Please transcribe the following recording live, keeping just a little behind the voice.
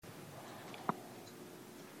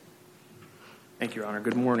Thank you, Your Honor.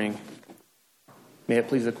 Good morning. May it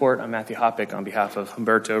please the Court, I'm Matthew Hoppick on behalf of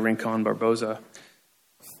Humberto Rincon Barbosa.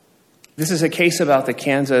 This is a case about the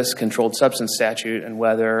Kansas Controlled Substance Statute and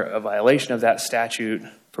whether a violation of that statute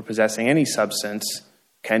for possessing any substance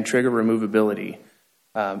can trigger removability.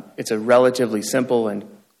 It's a relatively simple and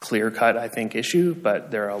clear-cut, I think, issue, but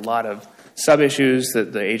there are a lot of sub-issues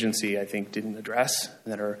that the agency, I think, didn't address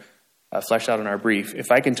and that are fleshed out in our brief.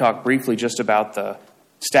 If I can talk briefly just about the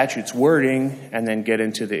statute's wording and then get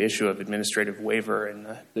into the issue of administrative waiver and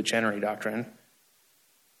the Chenery Doctrine.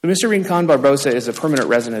 Mr. Rincon Barbosa is a permanent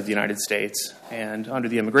resident of the United States, and under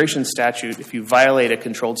the immigration statute, if you violate a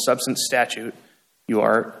controlled substance statute, you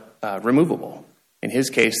are removable. In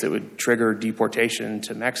his case, that would trigger deportation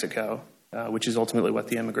to Mexico, which is ultimately what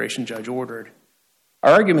the immigration judge ordered.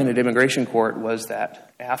 Our argument at immigration court was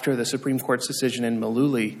that after the Supreme Court's decision in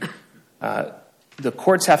Malooly, the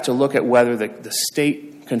courts have to look at whether the state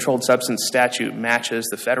controlled substance statute matches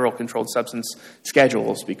the federal controlled substance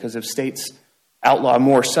schedules, because if states outlaw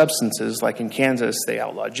more substances, like in Kansas, they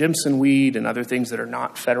outlaw Jimson weed and other things that are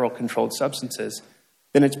not federal controlled substances,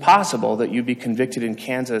 then it's possible that you'd be convicted in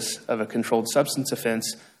Kansas of a controlled substance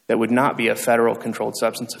offense that would not be a federal controlled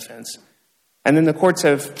substance offense. And then the courts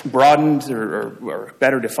have broadened or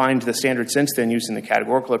better defined the standard since then using the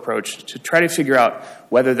categorical approach to try to figure out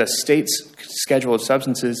whether the state's schedule of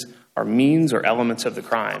substances are means or elements of the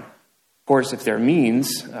crime. Of course, if they're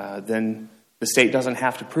means, then the state doesn't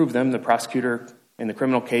have to prove them. The prosecutor in the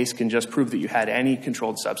criminal case can just prove that you had any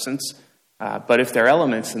controlled substance. But if they're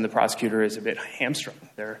elements, then the prosecutor is a bit hamstrung.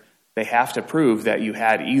 They have to prove that you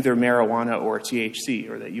had either marijuana or THC,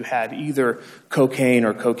 or that you had either cocaine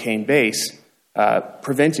or cocaine base,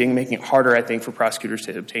 making it harder, I think, for prosecutors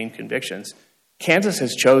to obtain convictions. Kansas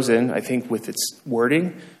has chosen, I think, with its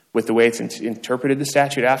wording, with the way it's interpreted the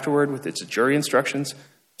statute afterward, with its jury instructions,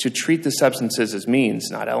 to treat the substances as means,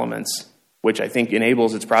 not elements, which I think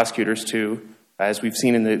enables its prosecutors to, as we've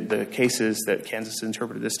seen in the cases that Kansas has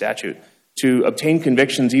interpreted this statute, to obtain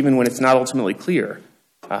convictions even when it's not ultimately clear.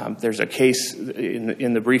 There's a case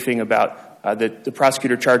in the briefing about the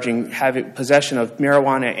prosecutor charging having possession of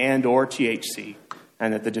marijuana and or THC,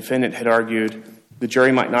 and that the defendant had argued the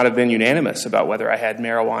jury might not have been unanimous about whether I had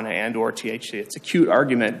marijuana and or THC. It's a cute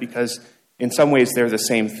argument because in some ways they're the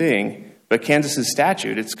same thing, but Kansas's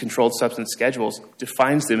statute, its controlled substance schedules,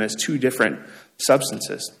 defines them as two different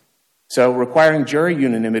substances. So requiring jury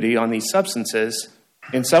unanimity on these substances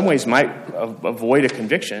in some ways might avoid a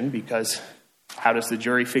conviction, because how does the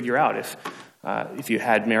jury figure out if you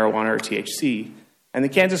had marijuana or THC? And the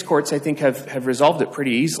Kansas courts, I think, have resolved it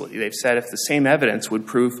pretty easily. They've said if the same evidence would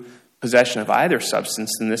prove possession of either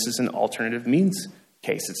substance, then this is an alternative means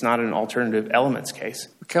case. It's not an alternative elements case.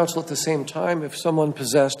 Counsel, at the same time, if someone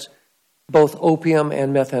possessed both opium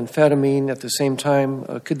and methamphetamine at the same time,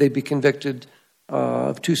 could they be convicted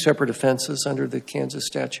of two separate offenses under the Kansas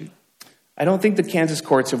statute? I don't think the Kansas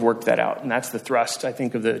courts have worked that out, and that's the thrust, I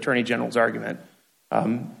think, of the Attorney General's argument.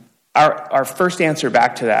 Our first answer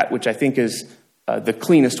back to that, which I think is the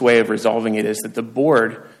cleanest way of resolving it, is that the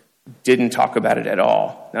board didn't talk about it at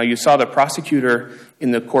all. Now, you saw the prosecutor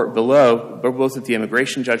in the court below, both at the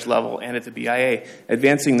immigration judge level and at the BIA,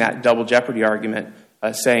 advancing that double jeopardy argument,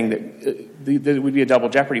 saying that there would be a double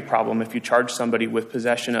jeopardy problem if you charge somebody with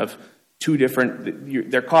possession of two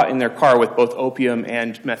different, they're caught in their car with both opium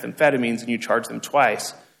and methamphetamines, and you charge them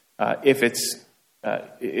twice. If it's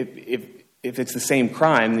the same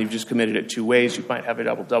crime, and you've just committed it two ways, you might have a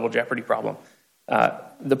double jeopardy problem.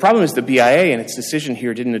 The problem is the BIA in its decision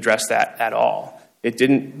here didn't address that at all. It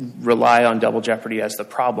didn't rely on double jeopardy as the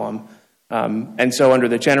problem. And so under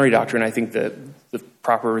the Chenery Doctrine, I think the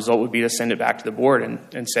proper result would be to send it back to the board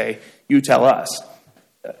and say, you tell us.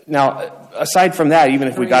 Now, aside from that, even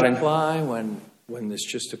if we got in... apply when it's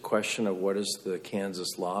just a question of what does the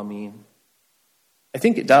Kansas law mean? I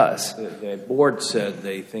think it does. The board said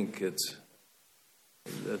they think it's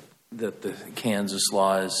that the Kansas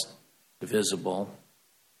law is divisible.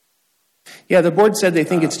 Yeah, the board said they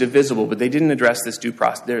think it's divisible, but they didn't address this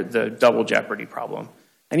the double jeopardy problem.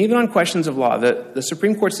 And even on questions of law, the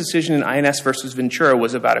Supreme Court's decision in INS versus Ventura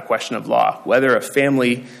was about a question of law, whether a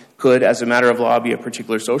family could, as a matter of law, be a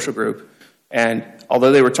particular social group. And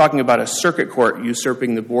although they were talking about a circuit court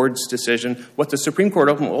usurping the board's decision, what the Supreme Court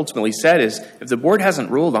ultimately said is if the board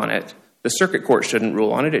hasn't ruled on it, the circuit court shouldn't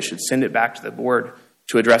rule on it. It should send it back to the board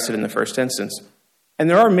to address it in the first instance. And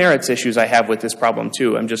there are merits issues I have with this problem,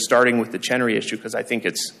 too. I'm just starting with the Chenery issue because I think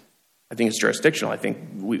it's jurisdictional. I think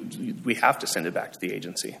we have to send it back to the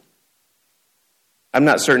agency. I'm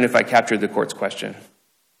not certain if I captured the court's question.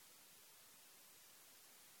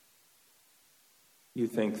 You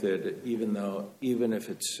think that even if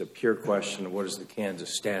it's a pure question of what does the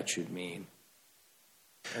Kansas statute mean,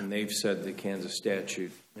 and they've said the Kansas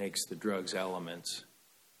statute makes the drugs elements,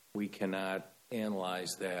 we cannot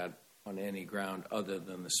analyze that on any ground other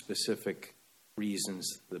than the specific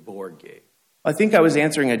reasons the board gave? I think I was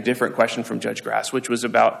answering a different question from Judge Grass, which was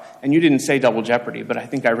about, and you didn't say double jeopardy, but I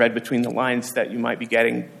think I read between the lines that you might be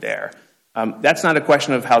getting there. That's not a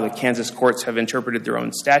question of how the Kansas courts have interpreted their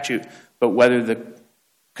own statute, but whether the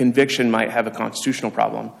conviction might have a constitutional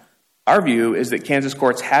problem. Our view is that Kansas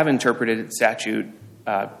courts have interpreted its statute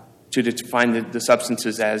to define the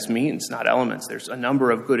substances as means, not elements. There's a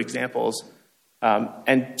number of good examples.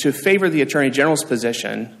 And to favor the Attorney General's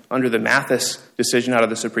position under the Mathis decision out of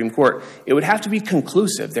the Supreme Court, it would have to be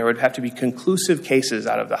conclusive. There would have to be conclusive cases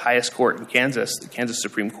out of the highest court in Kansas, the Kansas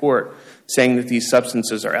Supreme Court, saying that these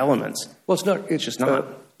substances are elements. Well, it's not. It's just not.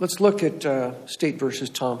 Let's look at State versus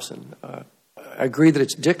Thompson. I agree that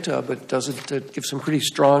it's dicta, but does it give some pretty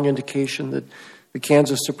strong indication that the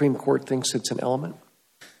Kansas Supreme Court thinks it's an element?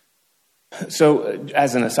 So,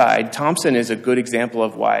 as an aside, Thompson is a good example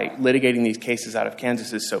of why litigating these cases out of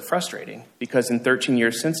Kansas is so frustrating, because in 13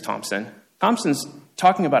 years since Thompson's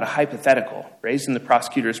talking about a hypothetical raised in the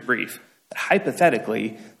prosecutor's brief, that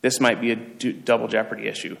hypothetically this might be a double jeopardy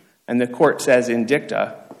issue. And the court says in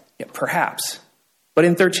dicta, yeah, perhaps. But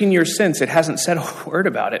in 13 years since, it hasn't said a word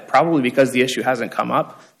about it, probably because the issue hasn't come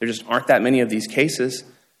up. There just aren't that many of these cases.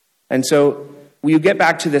 And so we get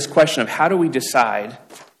back to this question of how do we decide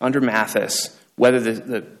under Mathis whether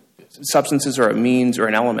the substances are a means or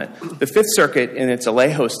an element. The Fifth Circuit, in its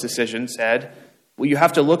Alejos decision, said, well, you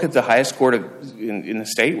have to look at the highest court in the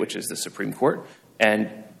state, which is the Supreme Court, and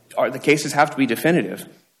the cases have to be definitive.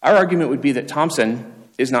 Our argument would be that Thompson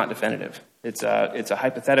is not definitive. It's a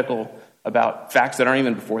hypothetical about facts that aren't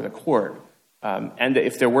even before the court. And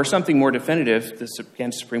if there were something more definitive, the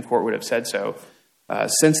Kansas Supreme Court would have said so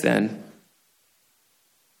since then.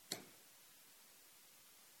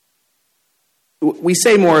 We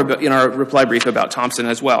say more in our reply brief about Thompson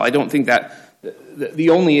as well. I don't think that the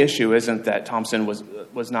only issue isn't that Thompson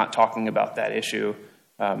was not talking about that issue,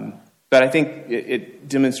 but I think it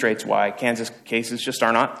demonstrates why Kansas cases just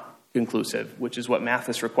are not conclusive, which is what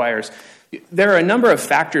Mathis requires. There are a number of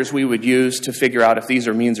factors we would use to figure out if these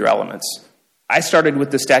are means or elements. I started with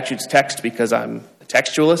the statute's text because I'm a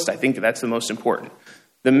textualist. I think that's the most important.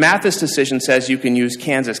 The Mathis decision says you can use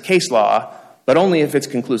Kansas case law, but only if it's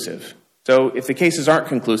conclusive. So if the cases aren't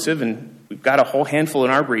conclusive, and we've got a whole handful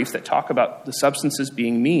in our brief that talk about the substances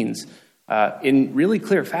being means in really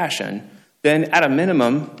clear fashion, then at a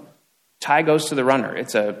minimum, tie goes to the runner.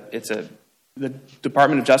 The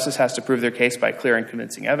Department of Justice has to prove their case by clear and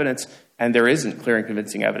convincing evidence, and there isn't clear and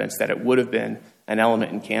convincing evidence that it would have been an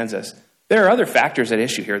element in Kansas. There are other factors at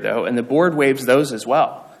issue here, though, and the board waives those as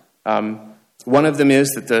well. One of them is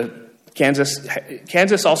that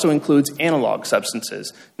Kansas also includes analog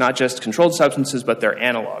substances, not just controlled substances, but they're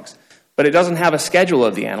analogs. But it doesn't have a schedule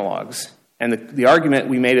of the analogs. And the argument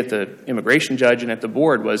we made at the immigration judge and at the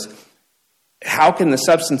board was, how can the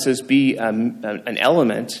substances be an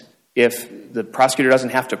element if the prosecutor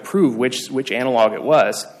doesn't have to prove which analog it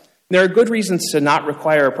was? And there are good reasons to not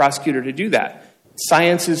require a prosecutor to do that.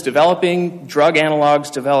 Science is developing. Drug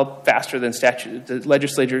analogs develop faster than statute. The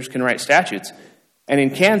legislatures can write statutes. And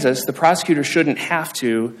in Kansas, the prosecutor shouldn't have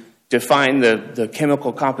to define the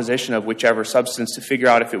chemical composition of whichever substance to figure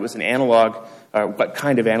out if it was an analog or what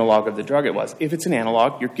kind of analog of the drug it was. If it's an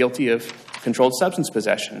analog, you're guilty of controlled substance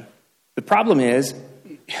possession. The problem is,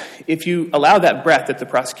 if you allow that breadth at the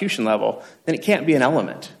prosecution level, then it can't be an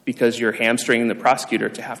element because you're hamstringing the prosecutor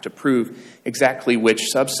to have to prove exactly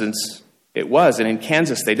which substance it was. And in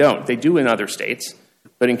Kansas, they don't. They do in other states,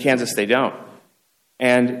 but in Kansas, they don't.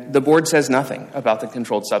 And the board says nothing about the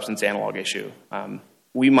controlled substance analog issue.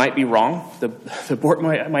 We might be wrong. The board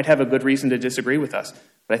might have a good reason to disagree with us.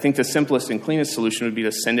 But I think the simplest and cleanest solution would be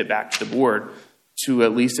to send it back to the board to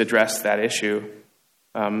at least address that issue.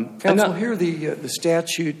 Counsel, here the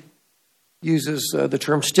statute uses the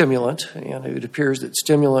term stimulant, and it appears that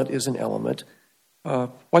stimulant is an element.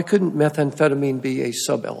 Why couldn't methamphetamine be a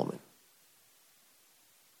sub-element?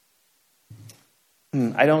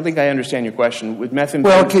 I don't think I understand your question. With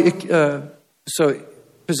methamphetamine... Well, so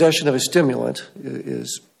possession of a stimulant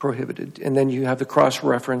is prohibited, and then you have the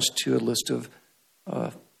cross-reference to a list of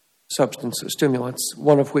substances, stimulants,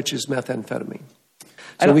 one of which is methamphetamine.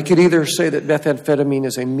 So we could either say that methamphetamine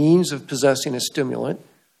is a means of possessing a stimulant.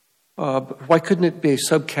 Why couldn't it be a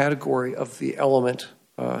subcategory of the element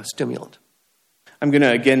stimulant? I'm going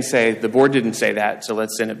to again say the board didn't say that, so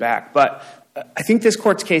let's send it back. But I think this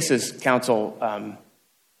court's cases, counsel,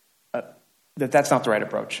 that's not the right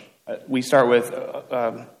approach. We start with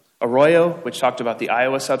Arroyo, which talked about the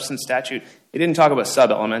Iowa substance statute. It didn't talk about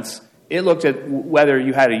sub-elements. It looked at whether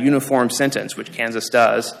you had a uniform sentence, which Kansas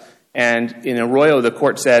does. And in Arroyo, the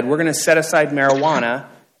court said, we're going to set aside marijuana.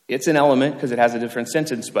 It's an element because it has a different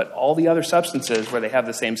sentence, but all the other substances where they have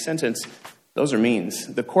the same sentence, those are means.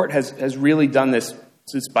 The court has really done this.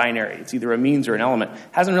 It's binary. It's either a means or an element.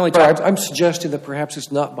 Hasn't really talked. I'm suggesting that perhaps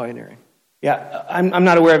it's not binary. Yeah, I'm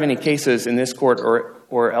not aware of any cases in this court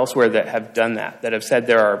or elsewhere that have done that have said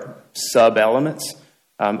there are sub-elements.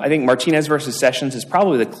 I think Martinez versus Sessions is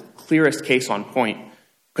probably the clearest case on point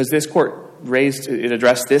because this court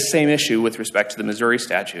addressed this same issue with respect to the Missouri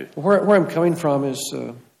statute. Where I'm coming from is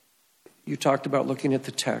you talked about looking at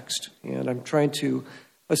the text, and I'm trying to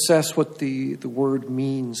assess what the word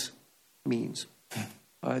means.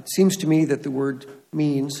 It seems to me that the word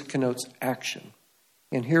means connotes action.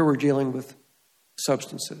 And here we're dealing with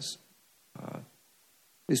substances.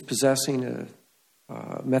 Is possessing a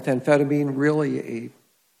methamphetamine really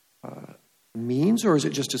a means, or is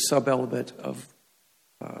it just a sub-element of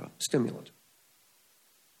stimulant?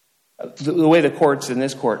 The way the courts in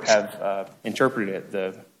this court have interpreted it,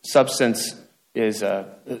 the substance is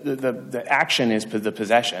the action is the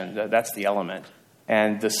possession. That's the element.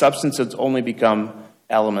 And the substances only become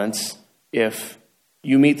elements if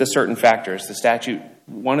you meet the certain factors. The statute,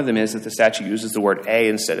 one of them is that the statute uses the word a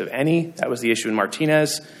instead of any. That was the issue in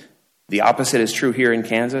Martinez. The opposite is true here in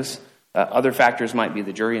Kansas. Other factors might be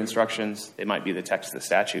the jury instructions. It might be the text of the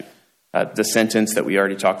statute. The sentence that we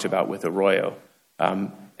already talked about with Arroyo.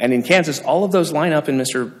 And in Kansas, all of those line up in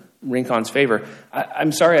Mr. Rincon's favor.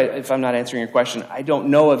 I'm sorry if I'm not answering your question. I don't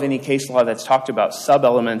know of any case law that's talked about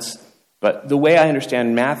sub-elements, but the way I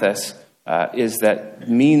understand Mathis is that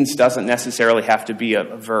means doesn't necessarily have to be a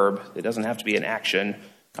verb. It doesn't have to be an action.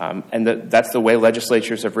 And that's the way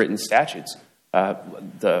legislatures have written statutes.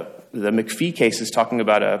 The McPhee case is talking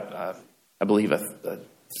about I believe a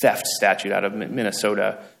theft statute out of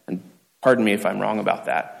Minnesota. And pardon me if I'm wrong about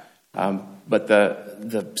that. But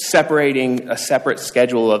the separating a separate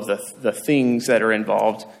schedule of the things that are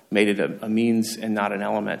involved made it a means and not an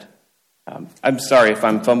element. I'm sorry if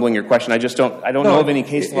I'm fumbling your question. I don't know of any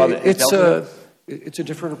case law that dealt with it. It's a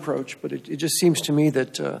different approach, but it just seems to me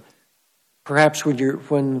that perhaps when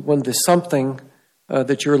the something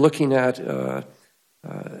that you're looking at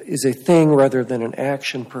is a thing rather than an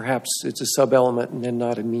action, perhaps it's a sub-element and then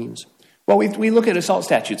not a means. Well, we look at assault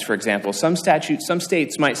statutes, for example. Some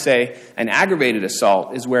states might say an aggravated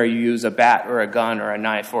assault is where you use a bat or a gun or a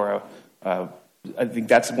knife or I think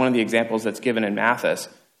that's one of the examples that's given in Mathis.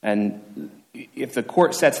 And if the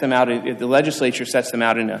court sets them out, if the legislature sets them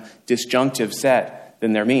out in a disjunctive set,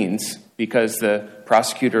 then they're means because the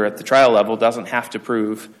prosecutor at the trial level doesn't have to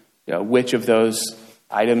prove which of those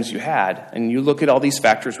items you had. And you look at all these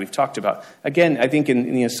factors we've talked about. Again, I think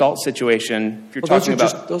in the assault situation, if you're talking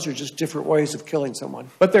about... Those are just different ways of killing someone.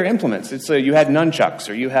 But they're implements. It's you had nunchucks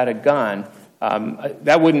or you had a gun.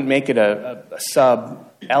 That wouldn't make it a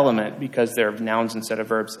sub-element because they're nouns instead of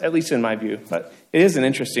verbs, at least in my view. But it is an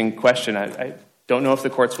interesting question. I don't know if the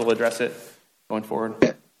courts will address it going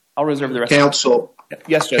forward. I'll reserve the rest Counsel, of it.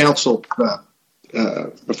 Yes, Judge. Counsel,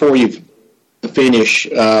 before you finish...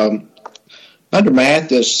 under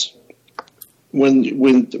Mathis, when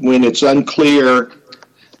it's unclear,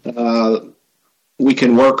 we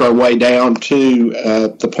can work our way down to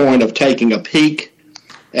the point of taking a peek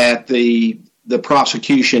at the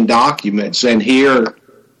prosecution documents. And here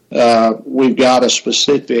we've got the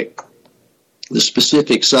specific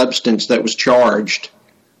substance that was charged.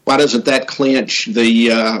 Why doesn't that clinch the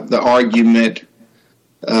argument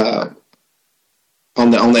on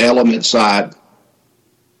the element side?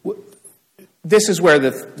 This is where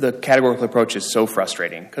the categorical approach is so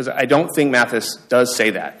frustrating because I don't think Mathis does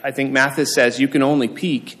say that. I think Mathis says you can only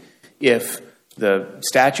peek if the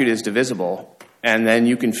statute is divisible, and then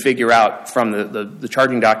you can figure out from the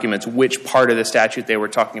charging documents which part of the statute they were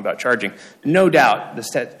talking about charging. No doubt,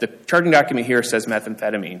 the charging document here says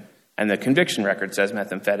methamphetamine, and the conviction record says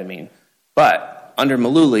methamphetamine. But under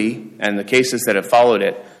Mullooly and the cases that have followed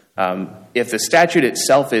it, if the statute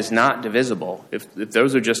itself is not divisible, if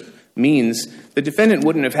those are just means, the defendant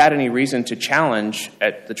wouldn't have had any reason to challenge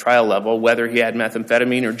at the trial level whether he had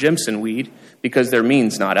methamphetamine or Jimson weed because they're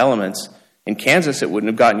means, not elements. In Kansas, it wouldn't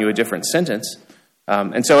have gotten you a different sentence.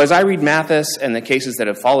 And so as I read Mathis and the cases that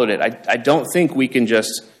have followed it, I don't think we can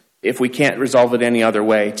just, if we can't resolve it any other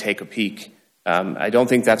way, take a peek. I don't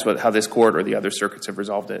think that's how this court or the other circuits have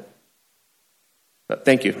resolved it. But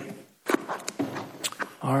thank you.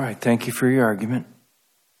 All right, thank you for your argument.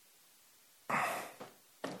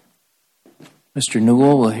 Mr.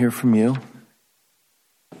 Newell, we'll hear from you.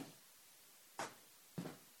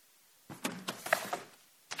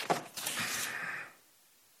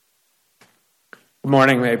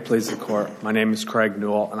 morning. May it please the Court. My name is Craig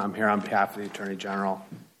Newell, and I'm here on behalf of the Attorney General.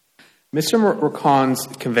 Mr. Racon's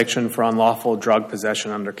conviction for unlawful drug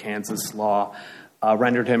possession under Kansas law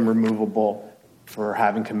rendered him removable for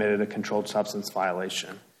having committed a controlled substance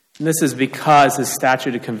violation. And this is because his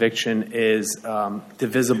statute of conviction is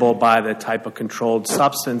divisible by the type of controlled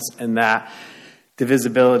substance, and that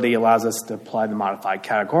divisibility allows us to apply the modified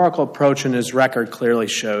categorical approach, and his record clearly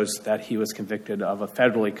shows that he was convicted of a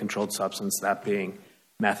federally controlled substance, that being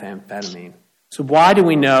methamphetamine. So why do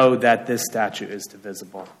we know that this statute is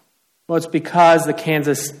divisible? Well, it's because the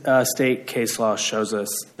Kansas state case law shows us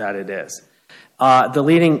that it is. The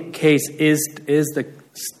leading case is the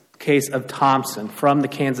case of Thompson from the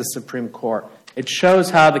Kansas Supreme Court. It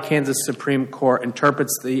shows how the Kansas Supreme Court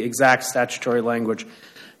interprets the exact statutory language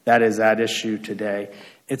that is at issue today.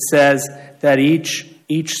 It says that each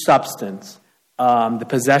substance, the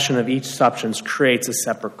possession of each substance, creates a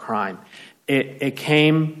separate crime. It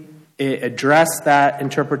addressed that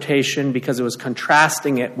interpretation because it was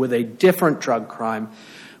contrasting it with a different drug crime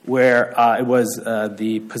where it was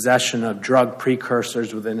the possession of drug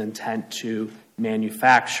precursors with an intent to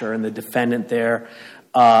manufacture, and the defendant there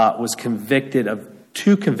was convicted of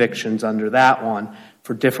 2 convictions under that one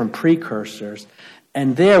for different precursors.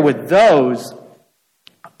 And there with those,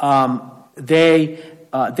 they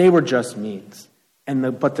were just means.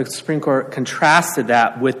 But the Supreme Court contrasted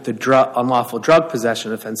that with the unlawful drug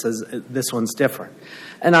possession offenses. This one's different.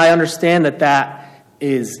 And I understand that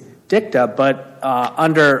is dicta, but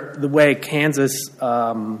under the way Kansas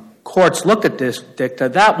courts looked at this dicta,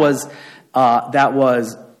 that was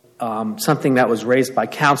something that was raised by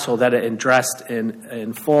counsel, that it addressed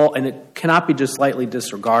in full, and it cannot be just lightly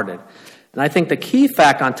disregarded. And I think the key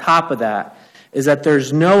fact on top of that is that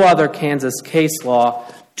there's no other Kansas case law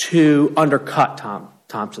to undercut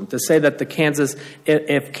Thompson, to say that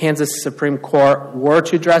if Kansas Supreme Court were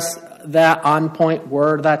to address that on point,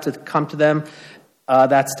 were that to come to them,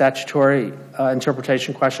 that statutory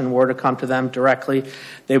interpretation question were to come to them directly,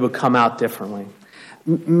 they would come out differently.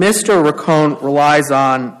 Mr. Racone relies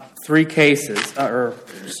on 3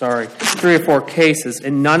 or 4 cases,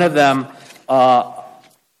 and none of them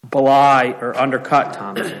belie or undercut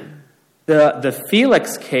Thompson. The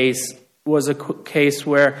Felix case was a case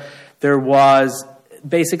where there was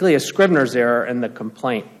basically a Scrivener's error in the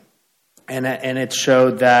complaint, and it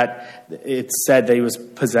showed that it said that he was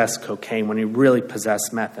possessed cocaine when he really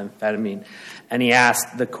possessed methamphetamine, and he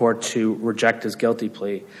asked the court to reject his guilty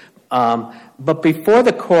plea. But before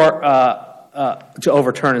the court to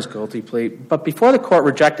overturn his guilty plea, but before the court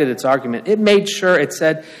rejected its argument, it made sure it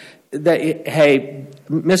said that, hey,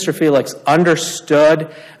 Mr. Felix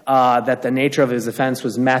understood that the nature of his offense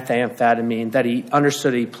was methamphetamine, that he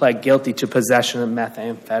understood he pled guilty to possession of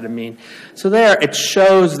methamphetamine. So there, it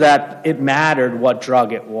shows that it mattered what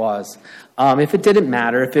drug it was. If it didn't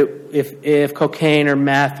matter, if cocaine or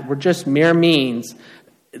meth were just mere means,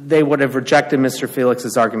 they would have rejected Mr.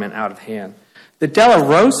 Felix's argument out of hand. The De La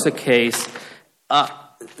Rosa case,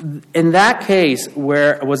 in that case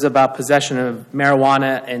where it was about possession of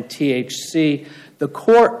marijuana and THC, the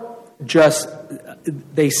court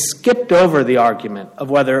they skipped over the argument of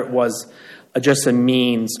whether it was just a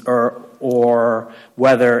means or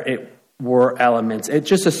whether it were elements. It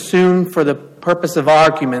just assumed for the purpose of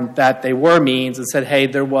argument that they were means and said, hey,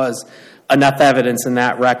 there was enough evidence in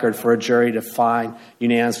that record for a jury to find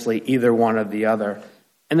unanimously either one or the other.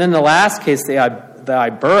 And then the last case, the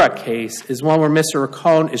Ibarra case, is one where Mr.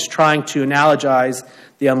 Racone is trying to analogize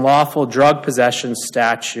the unlawful drug possession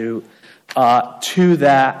statute to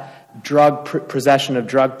that possession of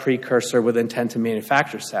drug precursor with intent to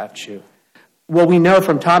manufacture statute. Well, we know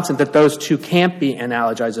from Thompson that those two can't be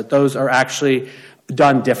analogized, that those are actually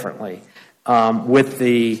done differently with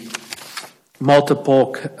the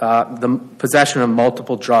possession of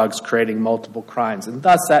multiple drugs creating multiple crimes. And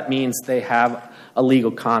thus that means they have a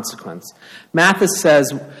legal consequence. Mathis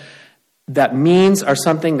says that means are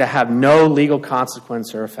something that have no legal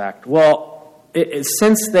consequence or effect. Well,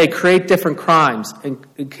 since they create different crimes and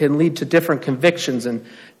it can lead to different convictions and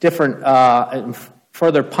different and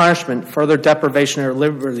further punishment, further deprivation of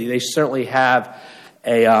liberty, they certainly have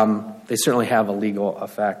a legal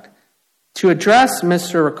effect. To address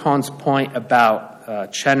Mr. Racone's point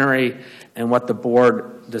about Chenery and what the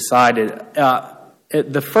board decided,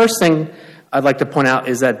 the first thing I'd like to point out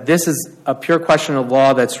is that this is a pure question of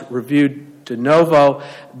law that's reviewed de novo.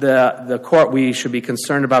 The court we should be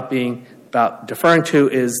concerned about deferring to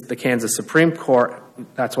is the Kansas Supreme Court.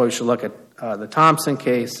 That's why we should look at the Thompson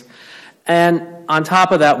case. And on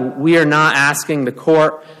top of that, we are not asking the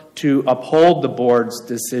court to uphold the board's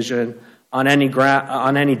decision on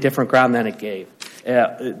any different ground than it gave.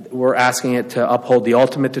 We're asking it to uphold the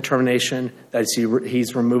ultimate determination that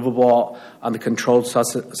he's removable on the controlled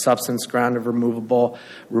substance ground of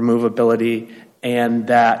removability, and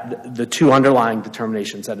that the two underlying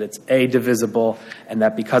determinations, that it's divisible, and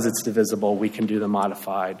that because it's divisible, we can do the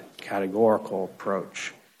modified categorical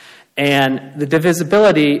approach. And the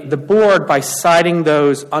divisibility, the board, by citing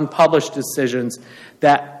those unpublished decisions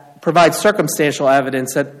that provide circumstantial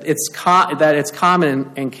evidence that it's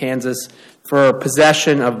common in Kansas for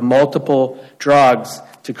possession of multiple drugs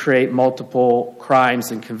to create multiple crimes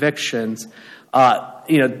and convictions,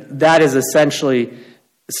 that is essentially,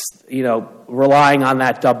 relying on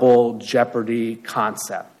that double jeopardy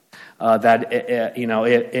concept.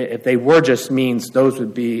 If they were just means, those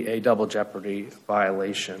would be a double jeopardy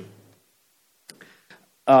violation.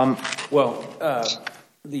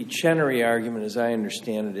 The Chenery argument, as I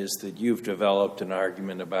understand it, is that you've developed an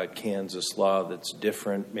argument about Kansas law that's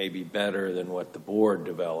different, maybe better than what the board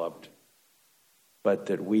developed, but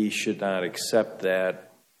that we should not accept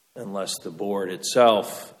that unless the board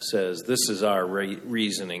itself says this is our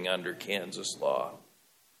reasoning under Kansas law.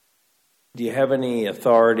 Do you have any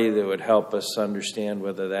authority that would help us understand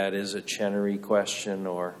whether that is a Chenery question?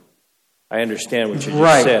 Or I understand what you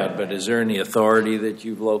just said, but is there any authority that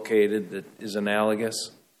you've located that is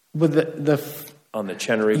analogous? With on the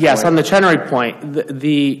Chenery point? Yes, on the Chenery point,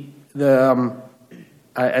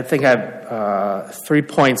 I think I have 3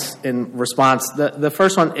 points in response. The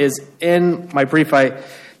first one is, in my brief, I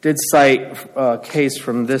did cite a case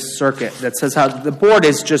from this circuit that says how the board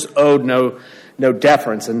is just owed no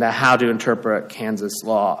deference into how to interpret Kansas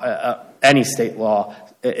law, any state law.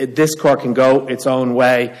 This court can go its own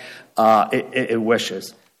way it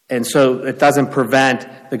wishes. And so it doesn't prevent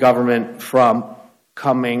the government from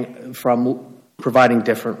providing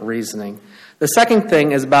different reasoning. The second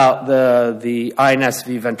thing is about the INS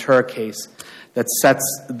v. Ventura case that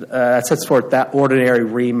sets forth that ordinary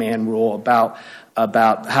remand rule about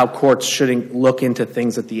how courts shouldn't look into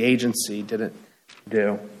things that the agency didn't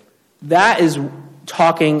do. That is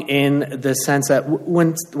talking in the sense that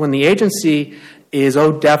when the agency is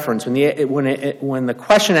owed deference, when the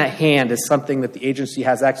question at hand is something that the agency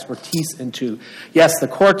has expertise into, yes, the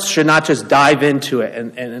courts should not just dive into it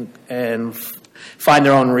and find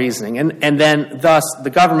their own reasoning. And then, thus, the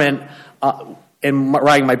government, in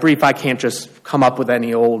writing my brief, I can't just come up with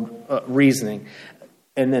any old reasoning.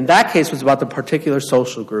 And in that case was about the particular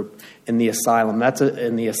social group in the asylum.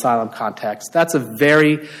 In the asylum context. That's a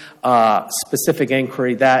very specific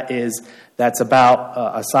inquiry that's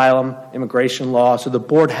about asylum, immigration law. So the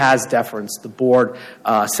board has deference. The board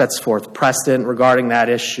sets forth precedent regarding that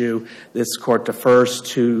issue. This court defers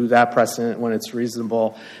to that precedent when it's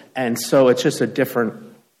reasonable. And so it's just a different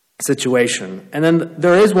situation. And then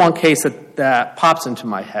there is one case that pops into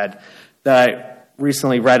my head that I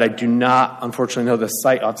recently read. I do not, unfortunately, know the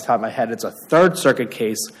site off the top of my head. It's a Third Circuit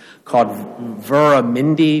case called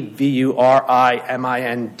Vuramindi,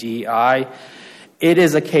 Vurimindi. It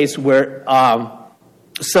is a case where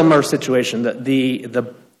similar situation.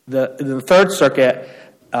 The Third Circuit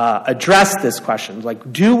addressed this question,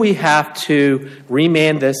 like, do we have to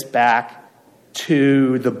remand this back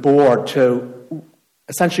to the board to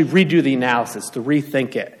essentially redo the analysis, to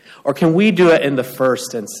rethink it, or can we do it in the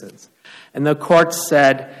first instance? And the court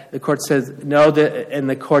said no, and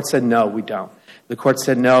the court said no, we don't. The court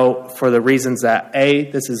said no for the reasons that A,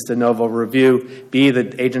 this is de novo review, B,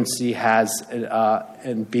 the agency has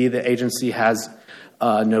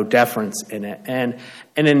no deference in it, and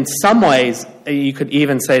in some ways you could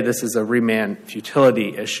even say this is a remand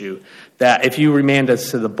futility issue. That if you remand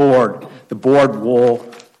us to the board will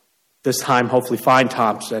this time hopefully find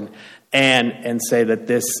Thompson and say that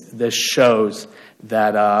this shows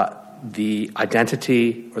that the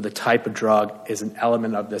identity or the type of drug is an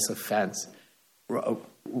element of this offense,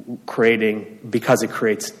 because it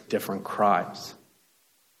creates different crimes.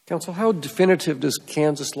 Counsel, how definitive does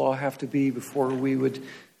Kansas law have to be before we would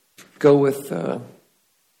go with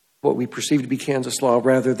what we perceive to be Kansas law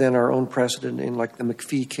rather than our own precedent in, like, the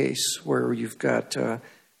McPhee case, where you've got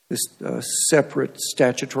this separate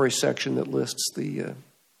statutory section that lists the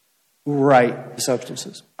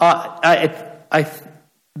substances?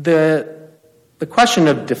 The question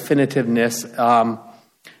of definitiveness,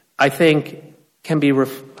 I think, can be.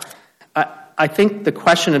 I think the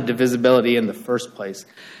question of divisibility in the first place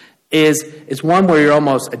is one where you're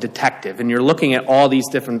almost a detective and you're looking at all these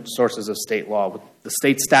different sources of state law, with the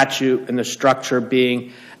state statute and the structure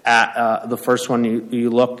being the first one you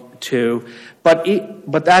look to. But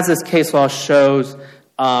as this case law shows,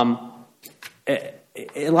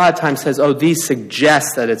 a lot of times says, oh, these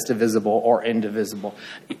suggest that it's divisible or indivisible.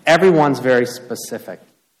 Everyone's very specific.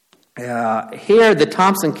 Here, the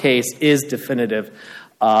Thompson case is definitive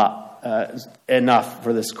enough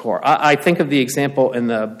for this court. I think of the example in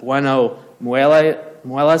the Bueno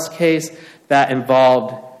Muelas case that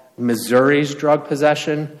involved Missouri's drug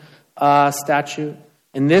possession statute.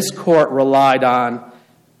 And this court relied on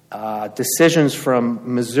decisions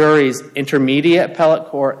from Missouri's intermediate appellate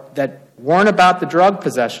court that weren't about the drug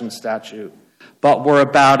possession statute, but were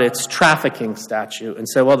about its trafficking statute. And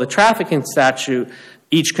so, well, the trafficking statute,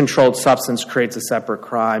 each controlled substance creates a separate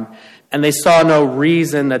crime. And they saw no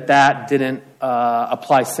reason that didn't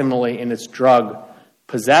apply similarly in its drug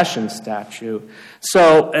possession statute.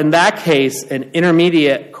 So in that case, an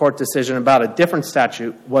intermediate court decision about a different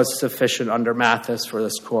statute was sufficient under Mathis for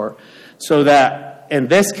this court. So that in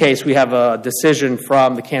this case, we have a decision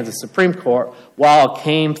from the Kansas Supreme Court. While it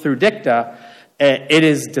came through dicta, it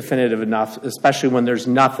is definitive enough, especially when there's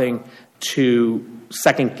nothing to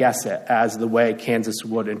second guess it as the way Kansas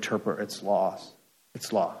would interpret its law.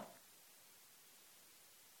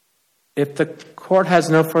 If the court has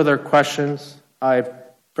no further questions, I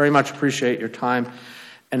very much appreciate your time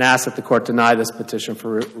and ask that the court deny this petition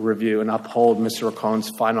for review and uphold Mr. Racon's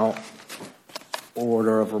final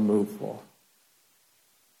order of removal.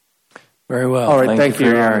 Very well. All right, thank you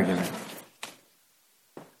for your argument.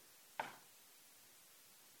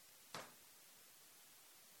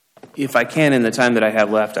 If I can, in the time that I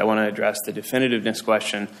have left, I want to address the definitiveness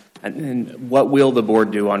question and what will the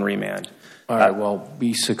board do on remand. All right, well,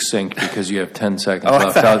 be succinct because you have 10 seconds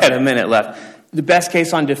left. I had a minute left. The best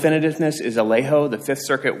case on definitiveness is Alejo. The Fifth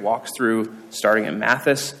Circuit walks through, starting at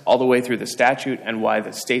Mathis, all the way through the statute and why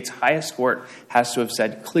the state's highest court has to have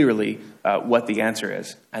said clearly what the answer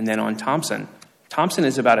is. And then on Thompson, Thompson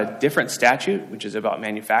is about a different statute, which is about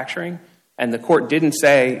manufacturing. And the court didn't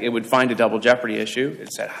say it would find a double jeopardy issue.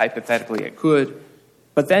 It said hypothetically it could.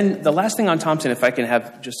 But then the last thing on Thompson, if I can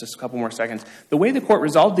have just a couple more seconds, the way the court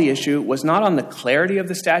resolved the issue was not on the clarity of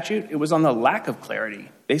the statute, it was on the lack of clarity.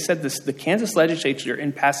 They said the Kansas legislature,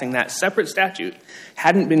 in passing that separate statute,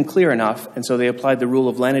 hadn't been clear enough, and so they applied the rule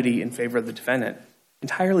of lenity in favor of the defendant.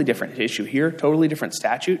 Entirely different issue here, totally different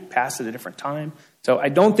statute, passed at a different time. So I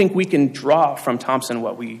don't think we can draw from Thompson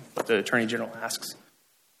what the Attorney General asks.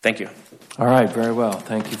 Thank you. All right, very well.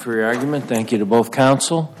 Thank you for your argument. Thank you to both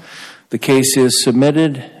counsel. The case is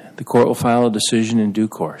submitted. The court will file a decision in due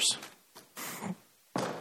course.